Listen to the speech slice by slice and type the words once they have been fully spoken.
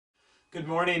Good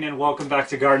morning and welcome back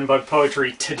to Garden Bug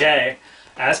Poetry. Today,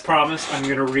 as promised, I'm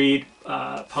going to read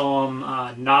poem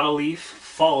Not a Leaf,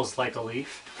 Falls Like a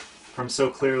Leaf from So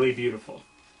Clearly Beautiful.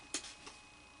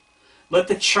 Let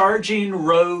the charging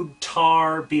road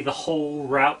tar be the whole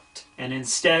route, and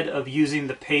instead of using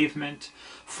the pavement,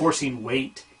 forcing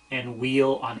weight and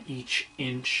wheel on each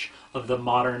inch of the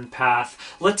modern path,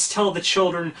 let's tell the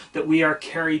children that we are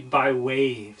carried by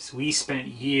waves we spent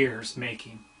years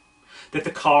making, that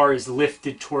the car is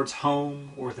lifted towards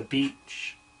home or the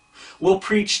beach. We'll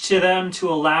preach to them to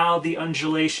allow the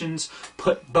undulations,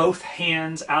 put both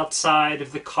hands outside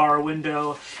of the car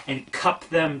window and cup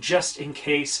them just in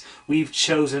case we've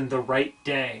chosen the right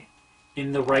day,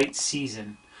 in the right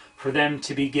season, for them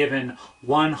to be given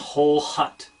one whole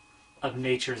hut of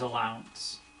nature's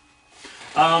allowance.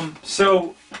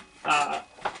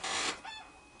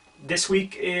 This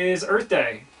week is Earth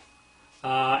Day.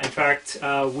 In fact,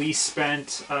 we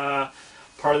spent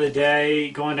part of the day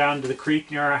going down to the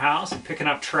creek near our house and picking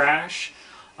up trash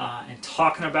and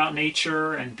talking about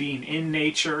nature and being in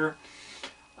nature.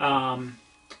 And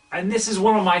this is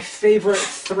one of my favorite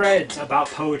threads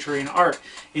about poetry and art,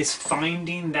 is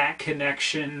finding that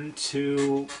connection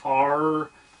to our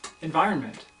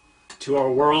environment, to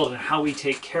our world, and how we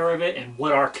take care of it and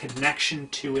what our connection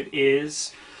to it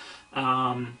is.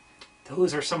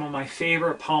 Those are some of my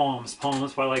favorite poems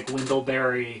by like Wendell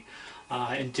Berry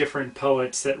and different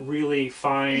poets that really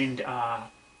find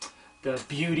the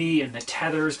beauty and the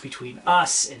tethers between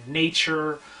us and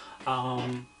nature.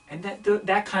 And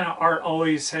that kind of art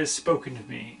always has spoken to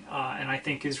me, and I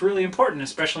think is really important,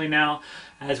 especially now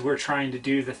as we're trying to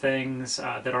do the things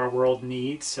that our world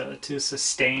needs to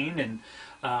sustain and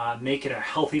make it a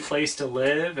healthy place to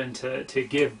live, and to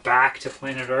give back to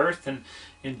planet Earth, and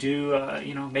do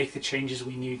make the changes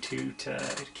we need to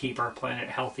keep our planet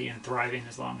healthy and thriving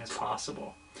as long as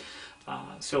possible.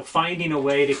 So finding a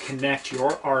way to connect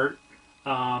your art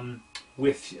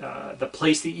with the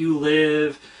place that you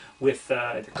live, with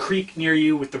the creek near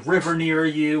you, with the river near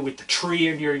you, with the tree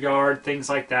in your yard, things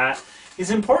like that,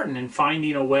 is important in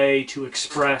finding a way to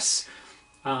express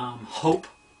hope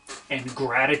and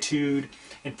gratitude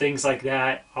and things like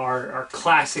that are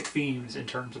classic themes in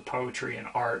terms of poetry and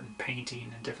art and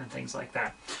painting and different things like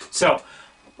that. So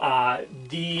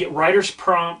the writer's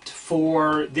prompt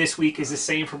for this week is the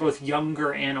same for both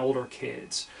younger and older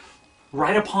kids.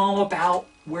 Write a poem about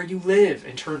where you live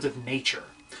in terms of nature.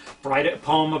 Write a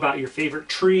poem about your favorite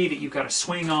tree that you've got to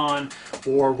swing on,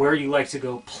 or where you like to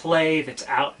go play that's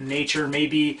out in nature.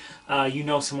 Maybe you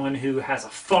know someone who has a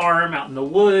farm out in the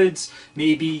woods.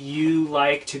 Maybe you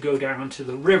like to go down to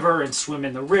the river and swim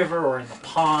in the river or in the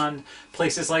pond,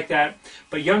 places like that.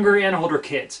 But younger and older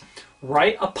kids,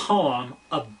 write a poem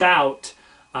about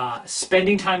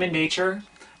spending time in nature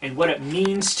and what it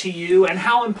means to you and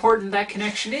how important that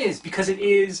connection is, because it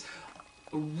is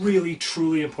a really,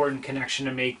 truly important connection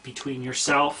to make between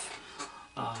yourself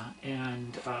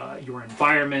and your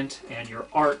environment and your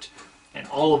art, and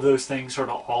all of those things sort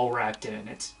of all wrapped in.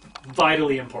 It's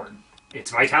vitally important.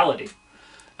 It's vitality.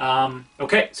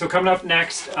 Okay, so coming up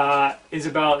next,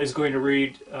 Isabel is going to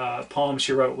read a poem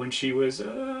she wrote when she was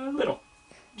little.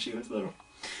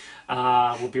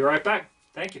 We'll be right back.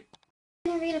 Thank you.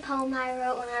 I'm going to read a poem I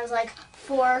wrote when I was like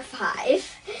 4 or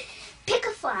 5. Pick a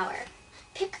flower.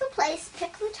 Pick the place,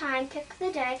 pick the time, pick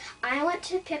the day. I want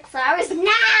to pick flowers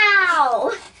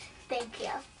now! Thank you.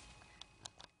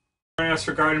 Joining us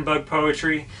for Garden Bug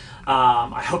Poetry.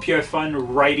 I hope you had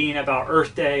fun writing about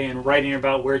Earth Day and writing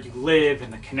about where you live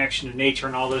and the connection to nature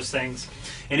and all those things.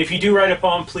 And if you do write a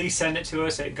poem, please send it to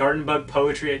us at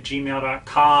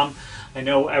gardenbugpoetry@gmail.com. I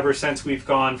know ever since we've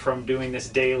gone from doing this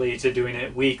daily to doing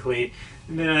it weekly,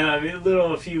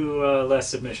 a few less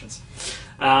submissions.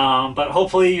 But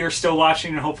hopefully you're still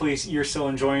watching, and hopefully you're still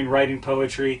enjoying writing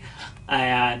poetry,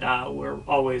 and we're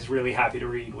always really happy to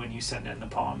read when you send in the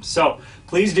poems. So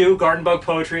please do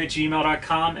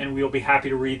gardenbugpoetry@gmail.com, and we'll be happy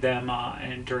to read them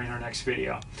during our next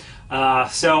video.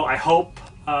 So I hope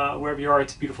wherever you are,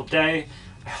 it's a beautiful day.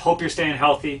 I hope you're staying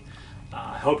healthy.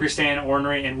 I hope you're staying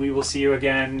ornery, and we will see you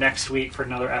again next week for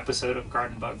another episode of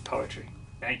Garden Bug Poetry.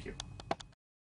 Thank you.